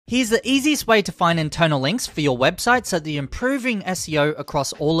Here's the easiest way to find internal links for your website so that you're improving SEO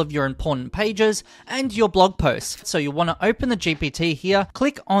across all of your important pages and your blog posts. So you want to open the GPT here,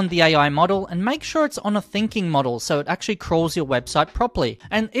 click on the AI model, and make sure it's on a thinking model so it actually crawls your website properly.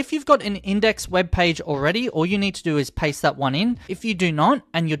 And if you've got an index web page already, all you need to do is paste that one in. If you do not,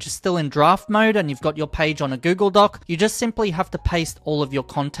 and you're just still in draft mode and you've got your page on a Google Doc, you just simply have to paste all of your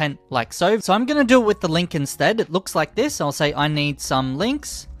content like so. So I'm going to do it with the link instead. It looks like this. I'll say I need some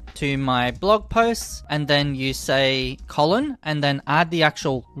links to my blog posts, and then you say colon, and then add the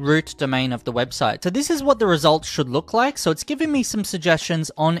actual root domain of the website. So this is what the results should look like. So it's giving me some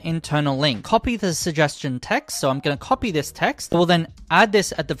suggestions on internal link. Copy the suggestion text. So I'm going to copy this text. We'll then add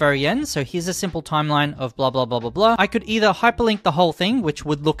this at the very end. So here's a simple timeline of blah, blah, blah, blah, blah. I could either hyperlink the whole thing, which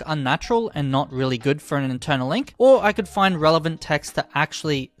would look unnatural and not really good for an internal link, or I could find relevant text to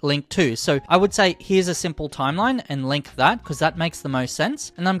actually link to. So I would say, here's a simple timeline and link that, because that makes the most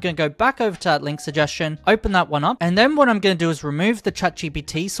sense. And I'm going to go back over to that link suggestion, open that one up, and then what I'm going to do is remove the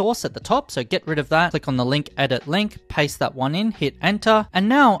ChatGPT source at the top. So get rid of that, click on the link, edit link, paste that one in, hit enter, and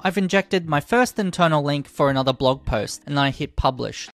now I've injected my first internal link for another blog post, and I hit publish.